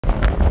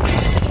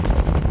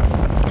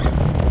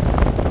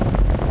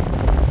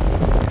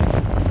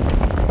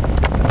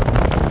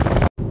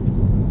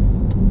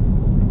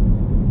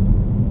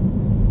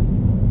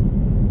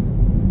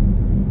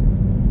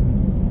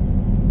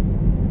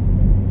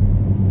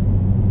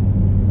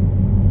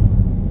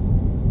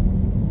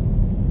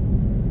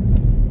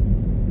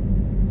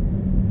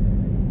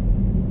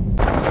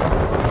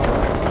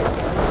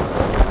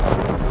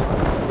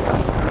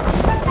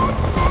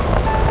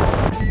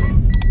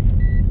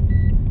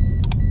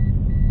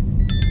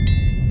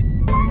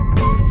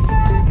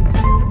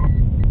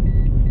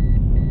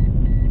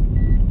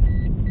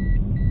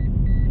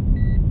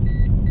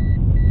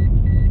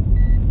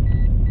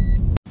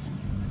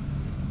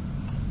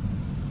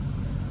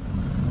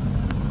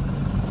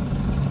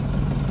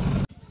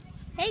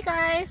Hey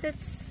guys,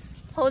 it's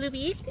Holy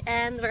Week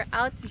and we're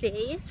out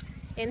today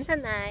in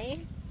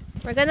Tanay.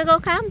 We're gonna go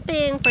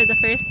camping for the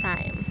first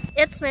time.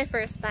 It's my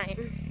first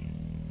time.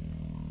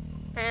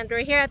 And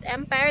we're here at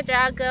Empire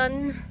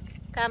Dragon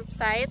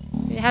campsite.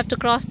 We have to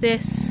cross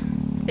this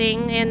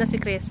thing. Ayan na si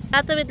Chris.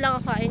 Tatawid lang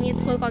ako. I need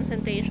full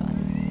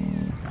concentration.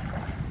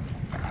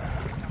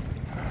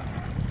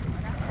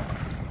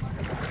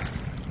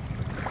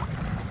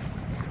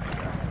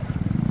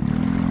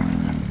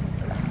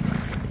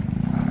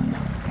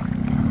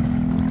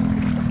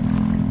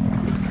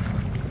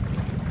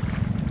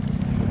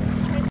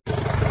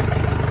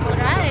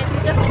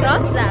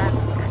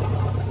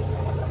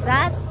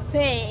 That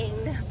thing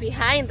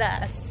behind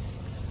us.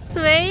 It's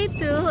way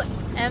to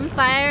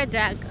Empire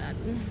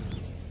Dragon.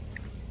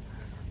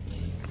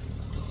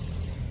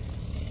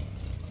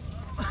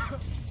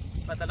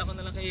 Patala ko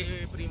na lang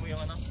kay Primo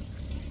yung ano.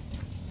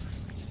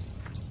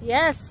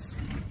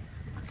 Yes.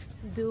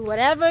 Do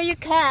whatever you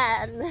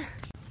can.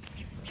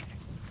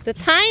 The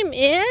time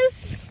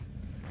is...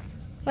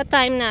 What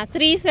time na?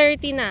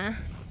 3:30 na.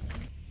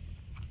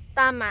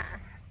 Tama.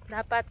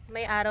 Dapat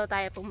may araw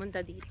tayo pumunta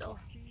dito.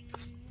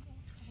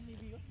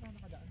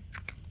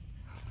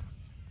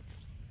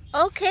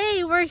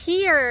 Okay, we're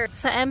here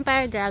sa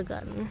Empire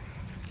Dragon.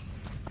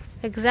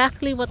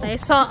 Exactly what I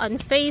saw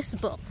on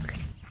Facebook.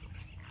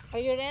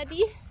 Are you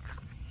ready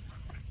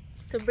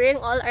to bring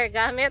all our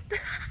gamit?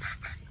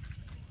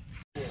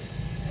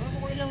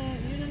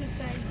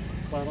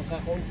 Parang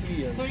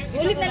kakaunti yan.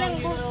 Ulit na lang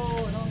po.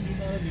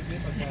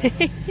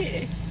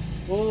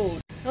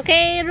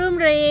 Okay,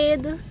 room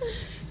raid.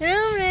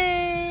 Room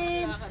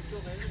raid.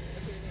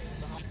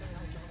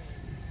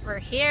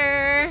 We're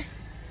here.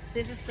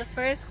 This is the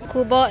first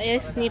kubo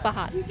is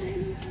Nipahat.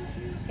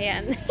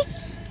 Ayan.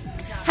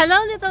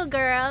 Hello, little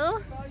girl.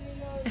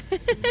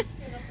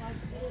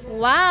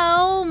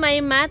 Wow,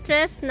 may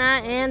mattress na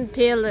and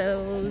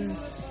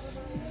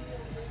pillows.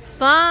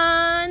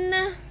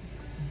 Fun.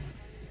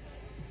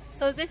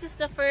 So this is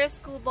the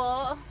first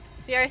kubo.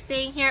 We are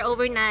staying here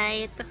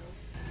overnight.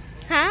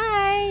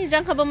 Hi!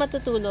 Diyan ka ba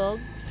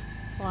matutulog?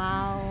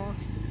 Wow.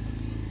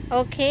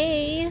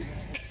 Okay.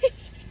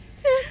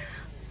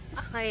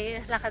 Okay,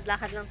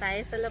 lakad-lakad lang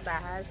tayo sa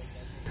labas.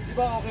 Di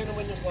ba okay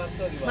naman yung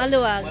kwarto, di ba?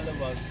 Maluwag.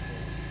 Maluwag.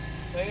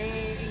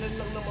 May ilan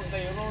lang naman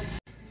kayo ron.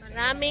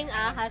 Maraming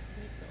ahas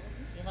dito.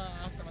 Yung mga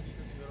ahas naman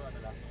dito siguro ano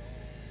lang.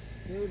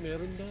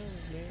 Meron daw.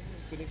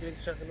 Pinikilig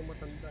siya ka ng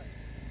matanda.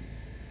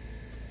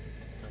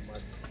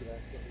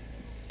 Namadisgrasya.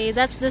 Okay,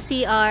 that's the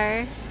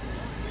CR.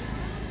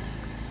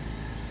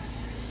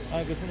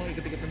 Gusto mo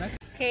ikot-ikot na?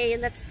 Okay,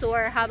 let's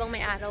tour habang may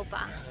araw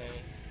pa.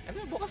 Okay.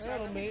 Ano, bukas na.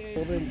 May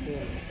ano,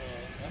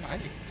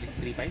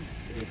 3.5?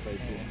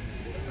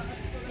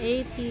 3.5.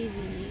 ATV.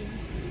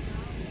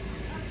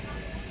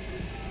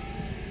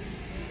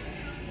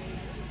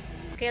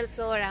 Okay, let's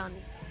go around.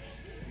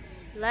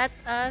 Let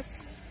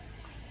us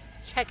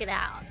check it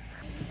out.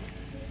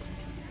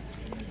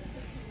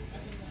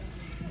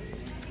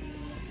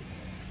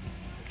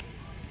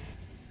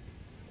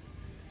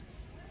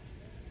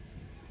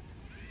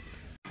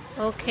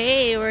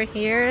 Okay, we're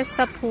here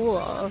sa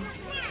pool.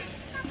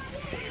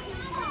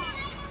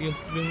 Yung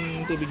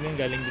tubig nang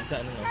galing din sa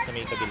ano no, sa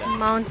may kabila.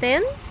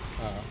 Mountain?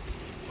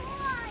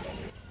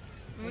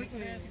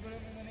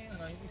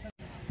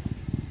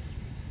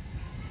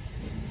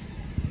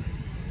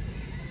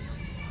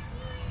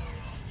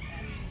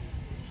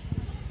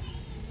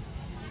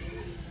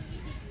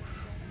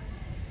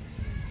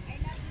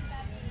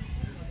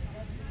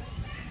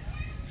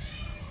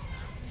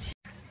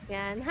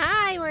 Yan.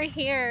 Hi, we're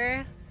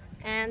here.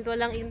 And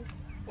walang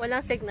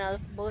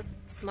signal, both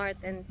Smart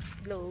and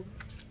Globe.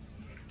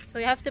 So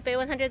you have to pay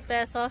 100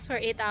 pesos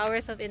for 8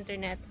 hours of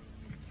internet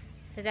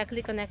directly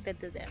connected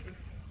to them.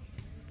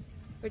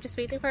 We're just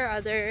waiting for our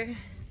other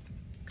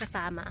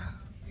kasama.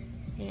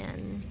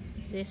 Ayan.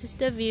 This is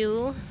the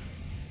view.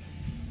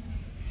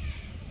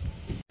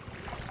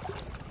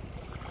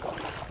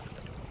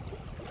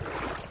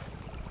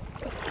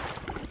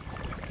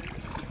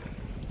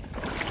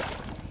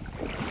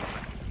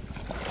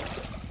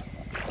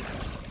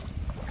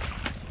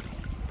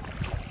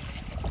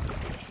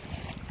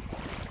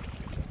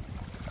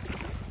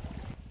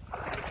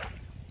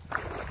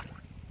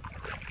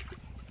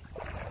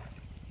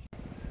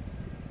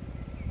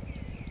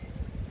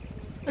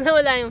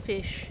 Nawala yung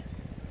fish.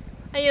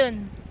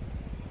 Ayun.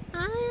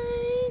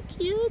 Hi,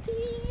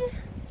 cutie.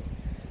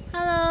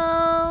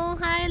 Hello.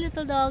 Hi,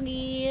 little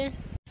doggy.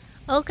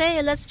 Okay,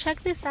 let's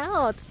check this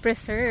out.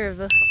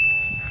 Preserve.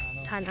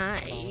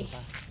 Tanay.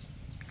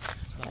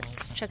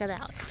 Let's check it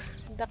out.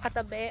 The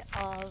katabi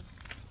of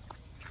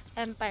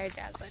Empire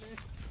Dragon.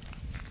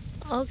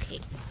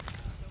 Okay.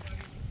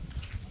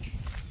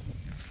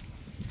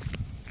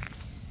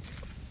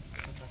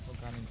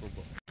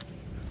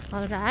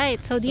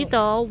 Alright, so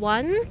dito,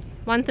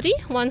 1.3,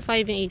 1.5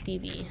 yung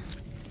ATV.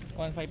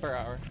 1.5 per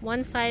hour.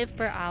 1.5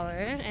 per hour.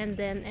 And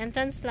then,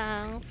 entrance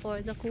lang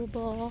for the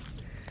kubo.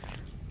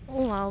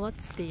 Oh wow,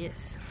 what's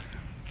this?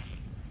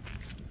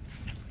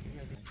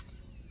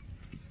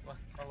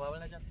 Bawal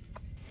na dyan.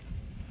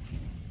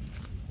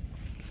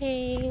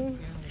 Okay,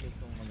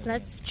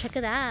 let's check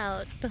it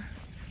out.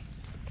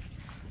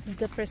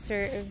 The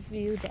preserve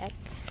view deck.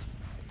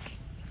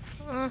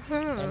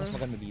 Mas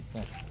maganda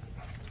dito.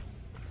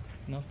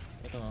 No?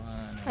 Ito,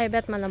 I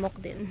bet malamok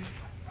din.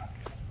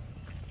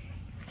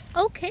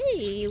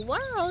 Okay,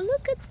 wow,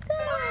 look at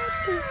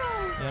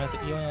that.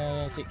 You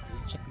wanna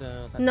check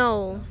the sun?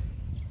 No.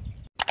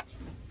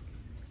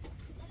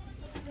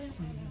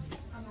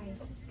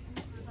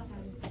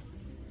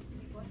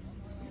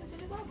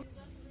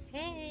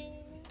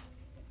 Hey,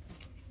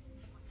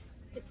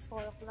 it's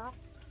 4 o'clock.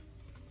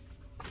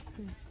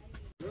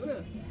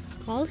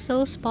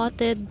 Also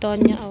spotted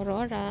Doña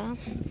Aurora.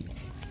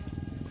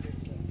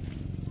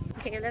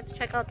 Okay, let's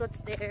check out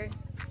what's there.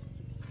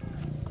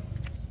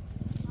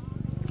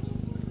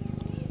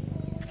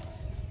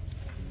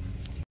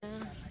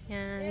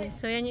 Yan.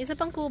 So, yan yung isa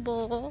pang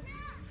kubo.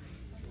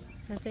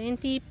 Ito yung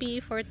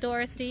TP for 2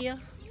 or 3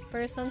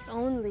 persons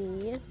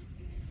only.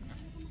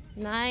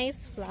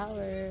 Nice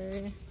flower.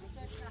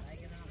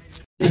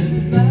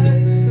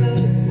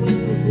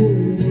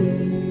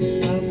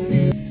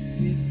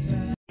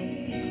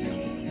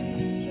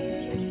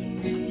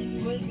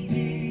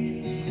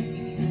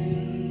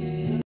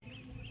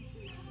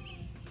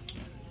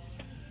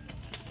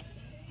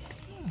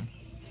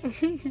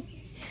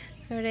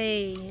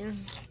 Hooray!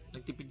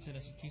 Nagtipid sila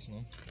sa cheese,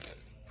 no?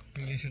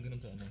 Hindi siya ganun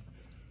to, ano?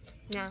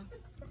 Yeah.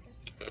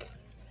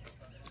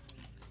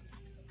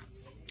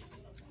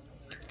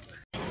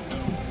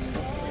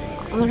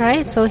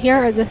 Alright, so here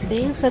are the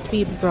things that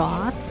we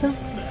brought.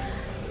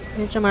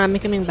 Medyo marami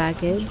kaming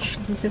baggage.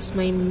 This is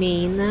my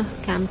main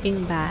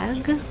camping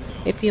bag.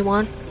 If you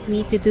want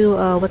me to do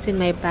what's in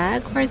my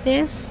bag for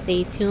this,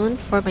 stay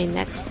tuned for my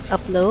next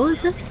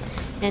upload.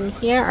 And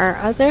here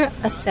are other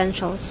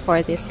essentials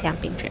for this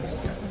camping trip.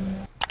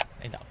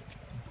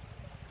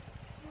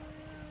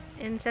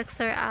 Insects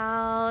are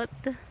out.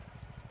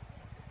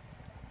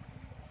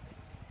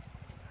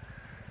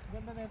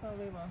 Ganda na ito,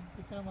 babe.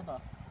 Picture mo to.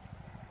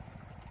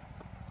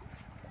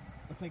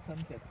 It's like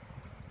sunset.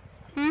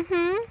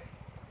 Mm-hmm.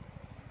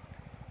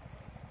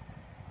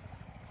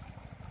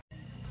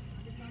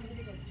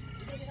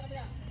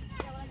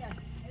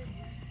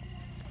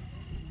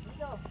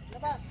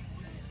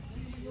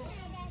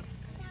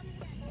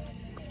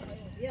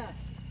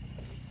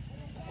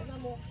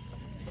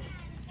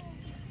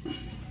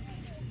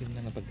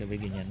 Ganda na paggabi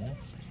ganyan, no?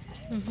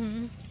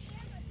 Mm-hmm.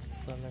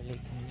 Solar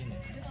lights na yun,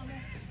 eh.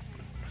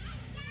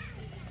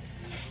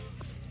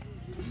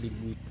 Big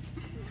week.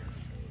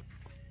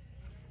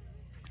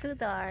 Too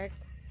dark.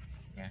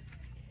 Yeah.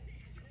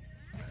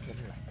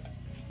 Ganda lang.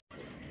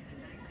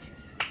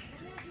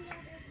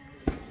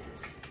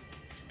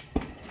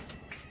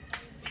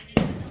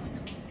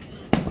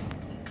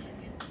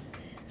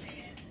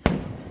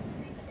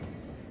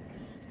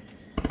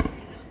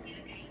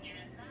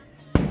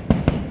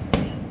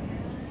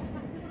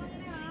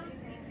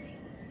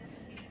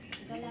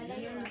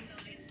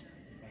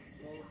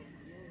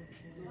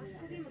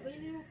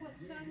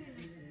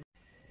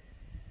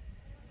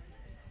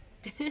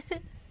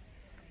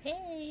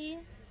 Hey!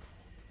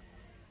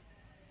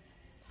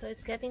 So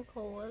it's getting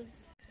cold.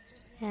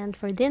 And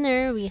for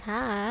dinner, we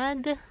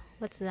had,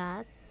 what's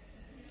that?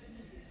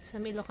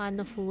 Some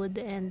Ilocano food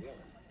and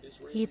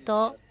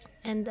hito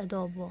and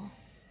adobo.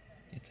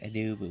 It's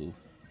adobo.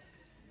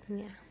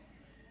 Yeah.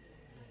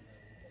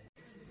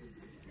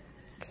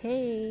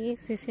 Okay,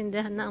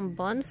 sisindahan na ang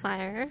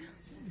bonfire.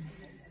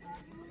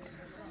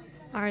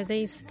 Are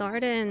they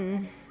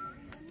starting?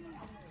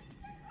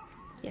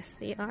 Yes,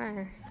 they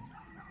are.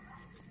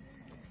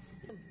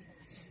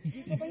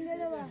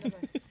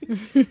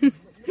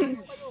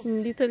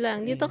 Dito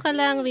lang. Dito ka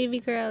lang,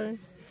 baby girl.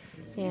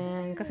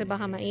 Yan. Kasi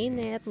baka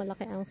mainit.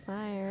 Malaki ang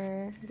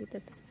fire.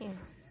 Dito tayo.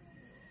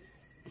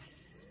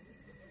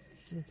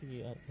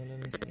 Sige,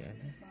 malamig sige,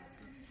 ano?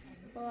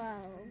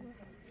 Wow.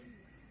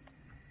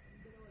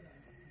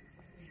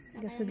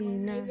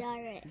 Gasolina.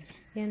 Nangyari.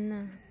 Yan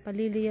na.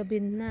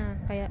 Paliliyabin na.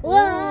 Kaya,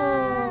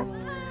 Wow!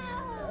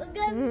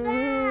 Ganda!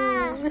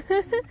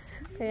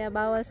 Kaya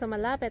bawal sa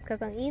malapit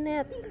kasi ang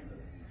init.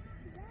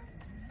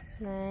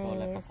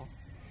 Gulat ako.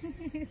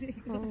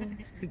 Nice. Oh.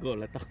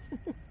 Gulat ako.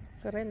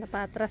 Kaya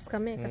napatras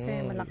kami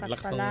kasi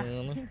malakas pala.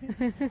 Ano.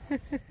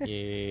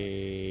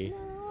 Yay!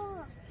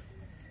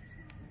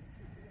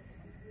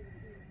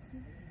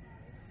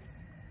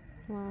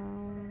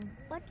 Wow.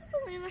 Ba't ito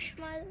may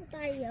marshmallow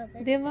tayo?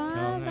 Diba?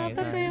 Oo nga,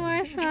 Dapat isa. may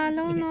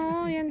marshmallow,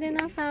 no? Yan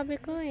din ang sabi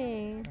ko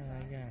eh.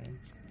 Ayan.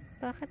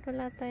 Bakit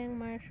wala tayong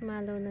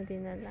marshmallow na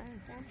dinala?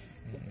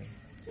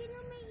 Sino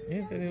may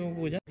Eh, pwede mo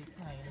po dyan.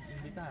 Ay,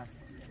 nag-imbita.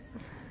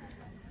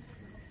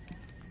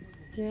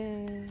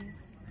 Yeah.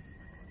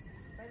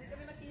 Pwede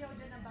kami mag-ihaw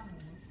dyan ng bangko.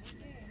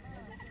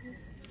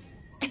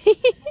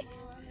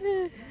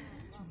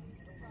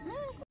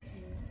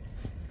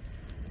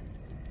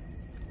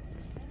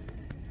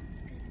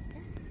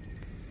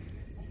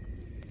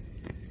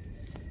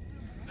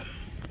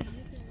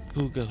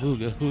 Huga,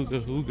 huga, huga,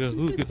 huga,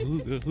 huga,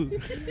 huga, huga.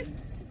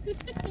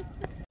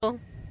 Oh.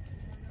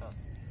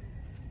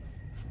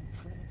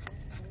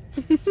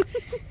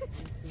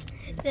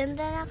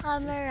 Ganda na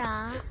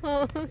camera.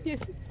 Oo,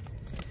 yun.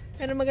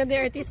 Pero maganda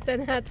yung artista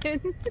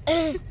natin.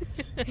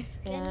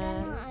 Ganda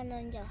ng ano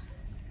dyan.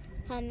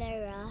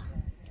 Camera.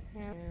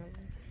 Yan.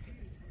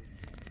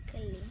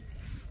 Galing.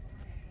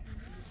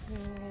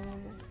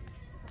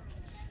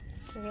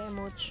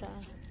 Nag-emote siya.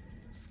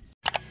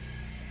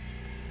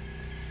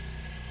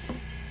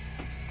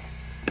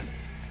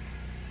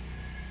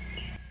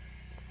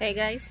 Hey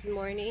guys, good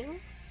morning.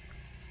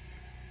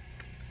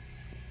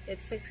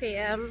 It's 6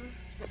 a.m.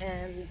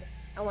 and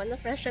I want to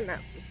freshen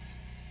up.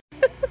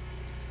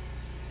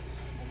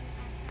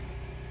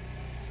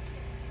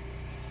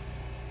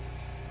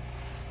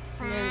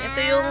 Ayan, ito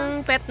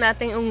yung pet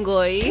nating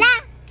unggoy.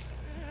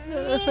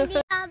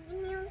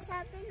 Yung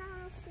sabi ng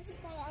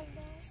sister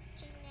against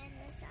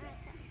Chinelo sa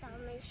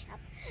Tamay shop.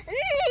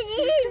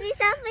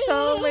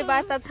 So, may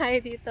bata tayo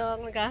dito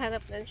ang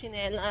naghahanap ng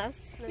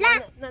tsinelas.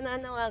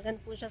 Nananawagan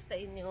po siya sa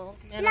inyo.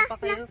 Meron pa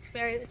kayong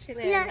spare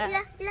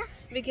tsinelas.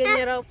 Bigyan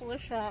niyo raw po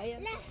siya.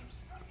 Ayan po.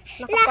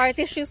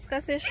 Naka-party shoes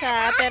kasi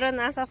siya, pero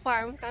nasa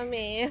farm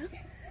kami.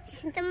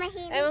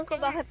 Ewan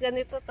ko bakit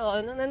ganito to.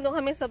 Nung nandun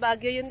kami sa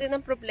Baguio, yun din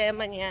ang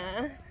problema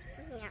niya.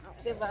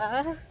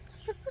 Diba?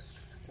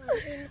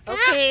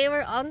 Okay,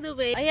 we're on the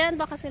way. Ayan,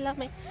 baka sila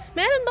may...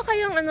 Meron ba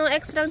kayong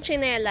extra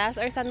tsinelas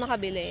or saan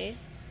makabili?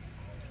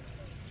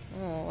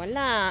 Oh,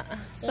 wala.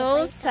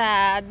 So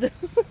sad.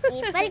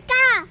 Ipal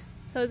ka!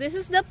 So this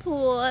is the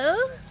pool.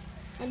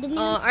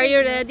 Are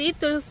you ready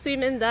to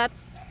swim in that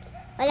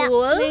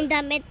pool? Wala, may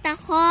damit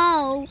ako.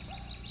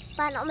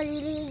 Paano ako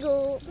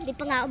maliligo? Hindi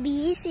pa nga ako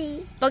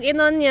busy. Pag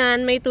inon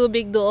yan, may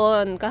tubig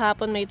doon.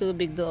 Kahapon may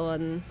tubig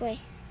doon. Uy.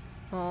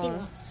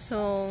 So,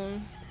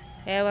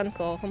 ewan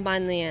ko kung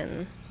paano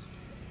yan.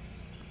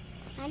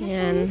 Ano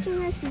Yan.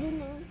 chinelas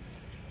dun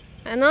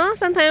Ano?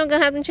 Saan tayo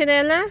maghahanap ng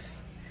tsinelas?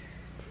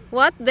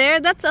 What there?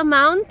 That's a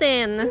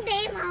mountain. Hindi,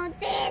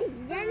 mountain.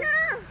 Diyan o.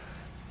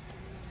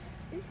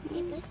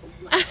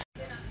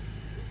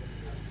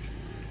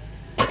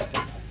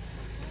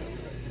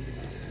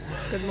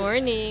 Good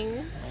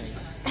morning.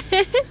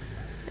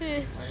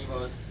 Ay,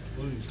 boss.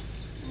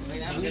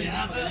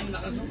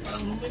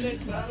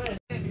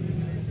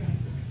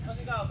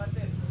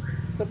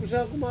 Tapos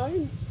siya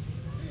kumain.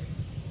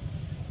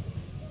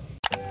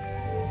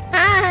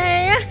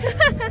 Hi!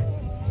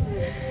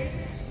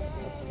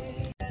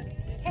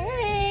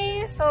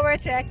 Hey! So we're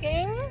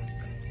checking.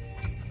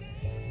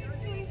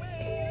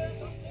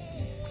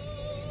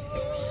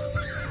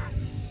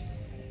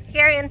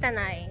 Here in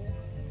Tanay.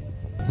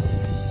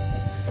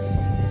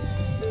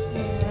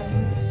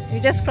 We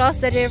just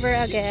crossed the river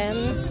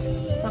again.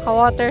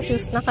 Naka-water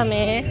shoes na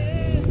kami.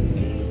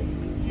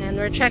 And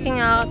we're checking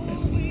out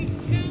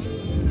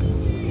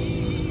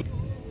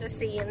the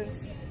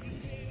scenes.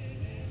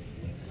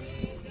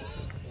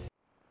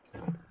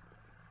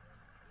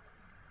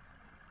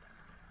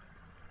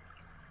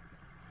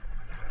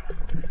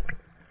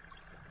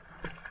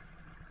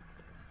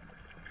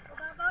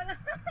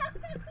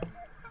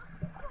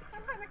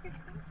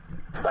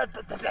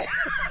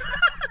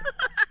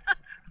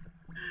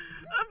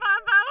 Ang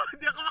babaw!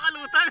 Hindi ako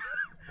makalutan.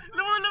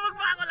 Lumulubog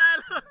pa ako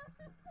lalo.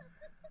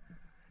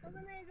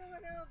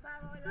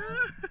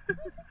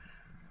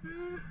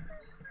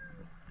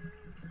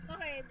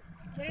 Okay,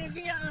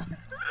 Jirbie.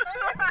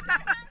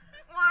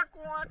 Wak,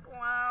 wak,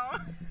 wow.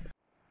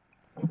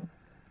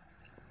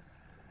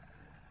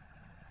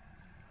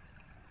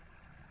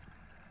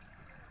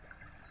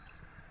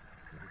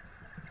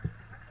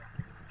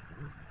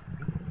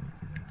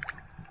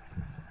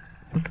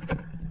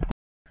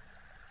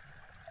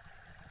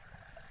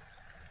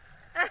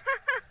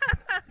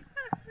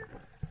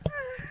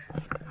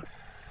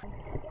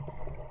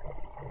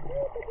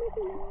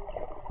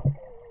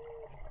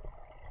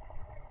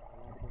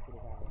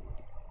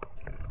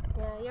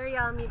 Yeah, you're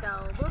yummy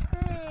daw.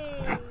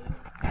 Buffet!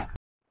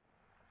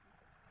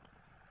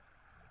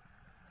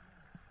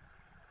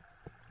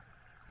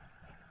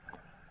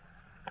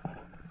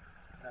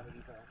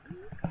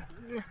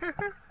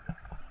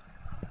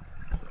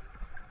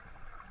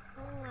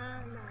 Oo nga,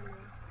 dami.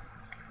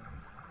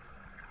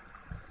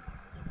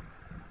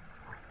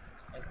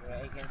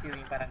 I can feel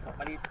yung parang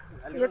kapalit.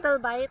 Little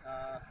bites.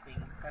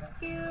 Sting. Parang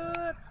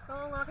Cute!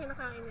 Oo nga,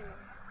 kinakain nila.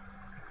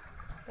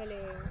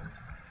 Galing.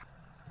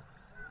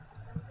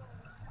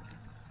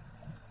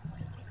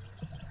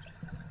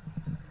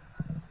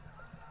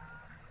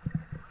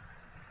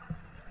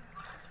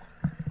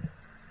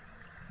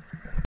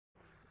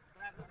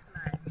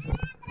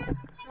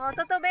 Oh,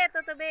 tutubi,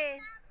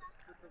 tutubi.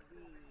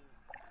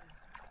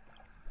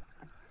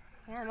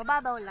 Ayan,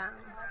 mababaw lang.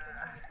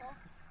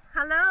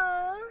 Hello!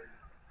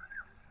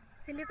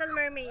 Si Little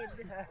Mermaid.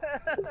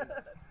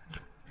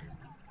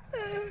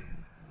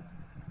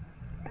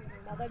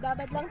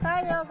 Babad-babad lang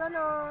tayo,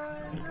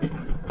 ganon.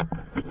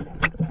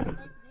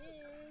 Like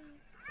this.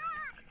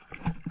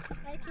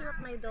 I cute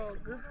my dog.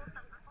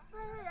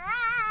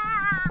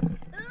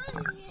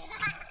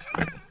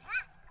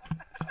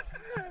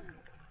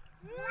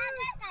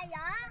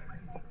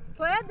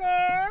 Pwede.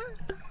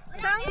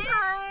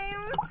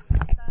 Sometimes.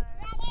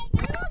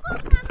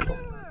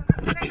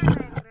 Try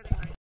natin.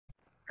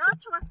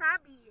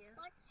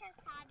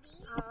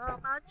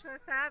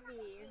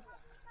 Jirbie.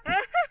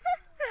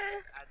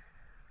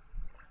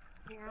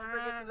 Don't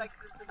forget to like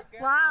the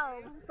camera.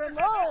 Wow!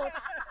 Promote!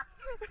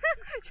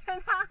 Siya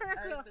na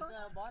Ay, ano. ito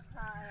sa bot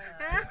time.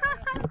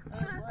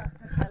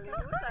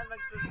 Kalimutan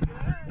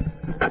mag-subscribe.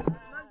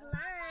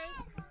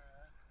 Mag-like!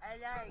 I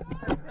like.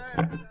 Sir.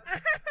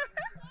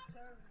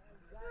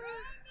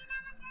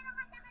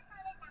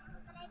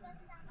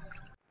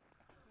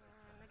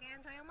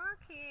 Nag-enjoy yung mga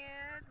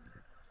kids.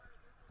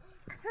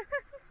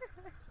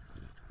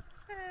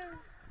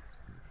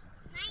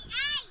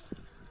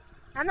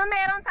 Ano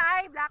meron sa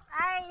eye? Black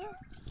eye?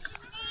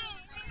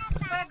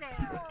 Pwede.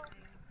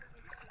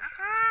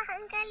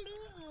 Ang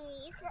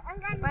galing. Ang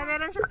ganda. Pwede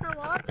rin siya sa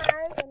water.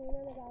 Kanina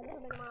nagano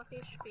kami ng mga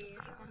fish.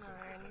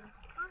 Ayan.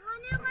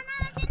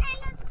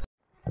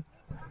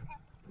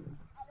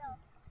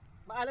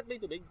 Maalat ba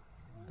yung tubig?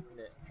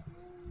 Hindi.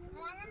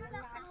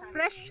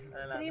 Fresh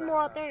stream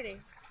water eh.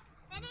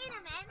 Pwede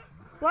inamin?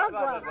 Wag.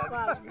 Huwag mong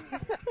Wag.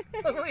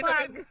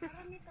 inumin.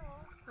 Meron nito.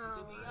 Oh.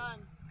 Tubig yan.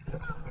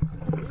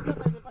 Hindi ba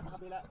pwede pa sa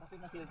kabila kasi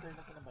na-filter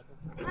na sa bato.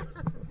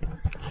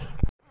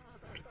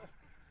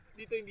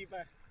 Dito hindi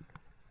pa.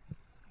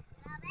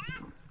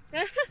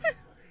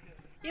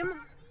 Yung,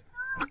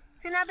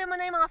 sinabi mo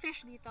na yung mga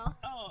fish dito?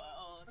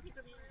 Oo.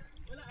 Nakita niyo.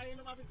 Wala, ayaw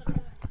lumapit sa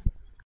kanila.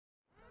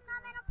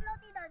 Namin ang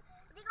floaty doon.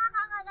 Hindi ko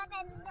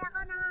kakagatin. Hindi ako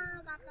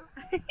nakakagato.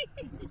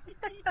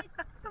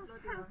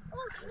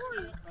 Uy!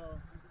 Oo.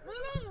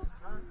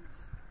 Bilis!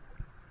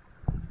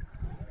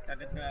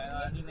 Kagat ka,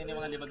 hindi na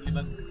yung mga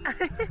libag-libag.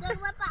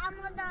 Sagwa paa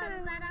mo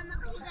doon para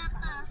makahiga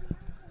ka.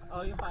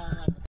 Oo, yung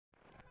pangangat.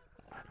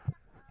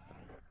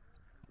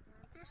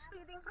 Fish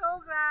feeding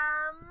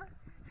program.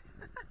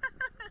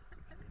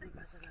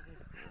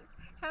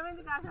 Siyempre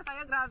hindi kasya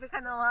sa'yo. Grabe ka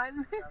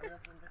naman.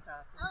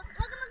 Oh,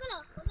 huwag ka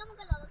magalaw. Huwag ka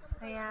magalaw.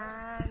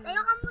 Ayan.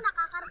 Tayo ka muna,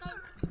 kakarkay.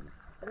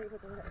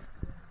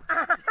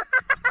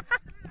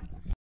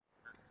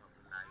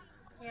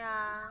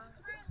 Yeah.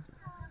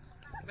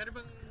 Meron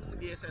bang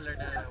DSLR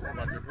na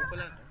waterproof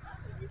pala?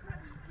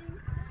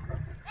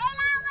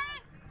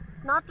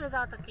 Not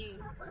without a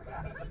case.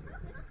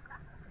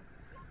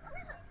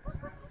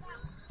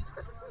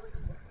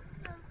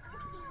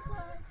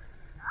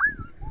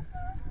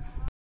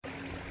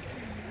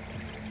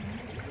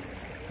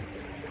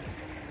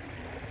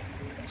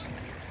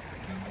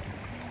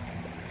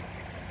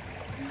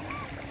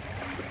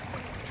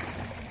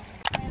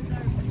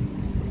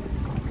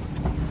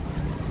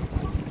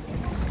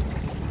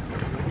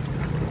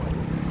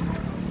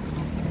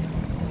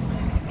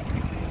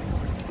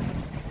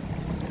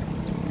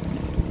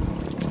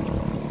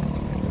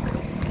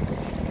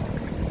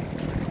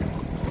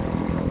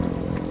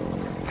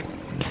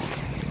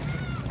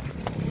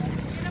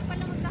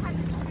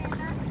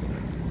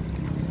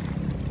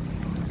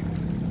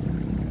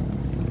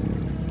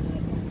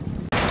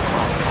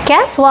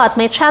 Guess what?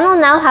 My channel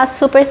now has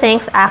super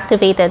thanks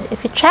activated.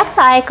 If you check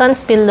the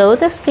icons below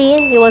the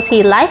screen, you will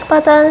see like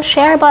button,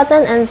 share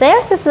button, and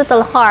there's this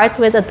little heart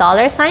with a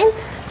 $sign.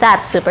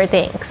 That's super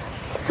thanks.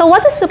 So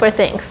what is super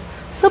thanks?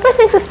 Super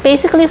thanks is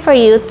basically for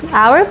you,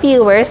 our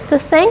viewers, to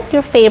thank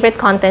your favorite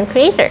content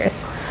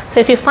creators. So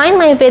if you find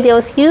my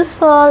videos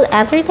useful,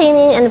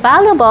 entertaining, and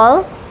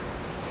valuable,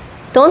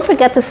 don't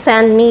forget to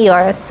send me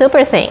your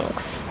super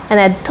thanks. And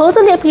I'd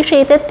totally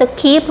appreciate it to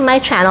keep my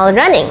channel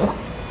running.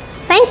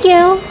 Thank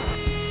you!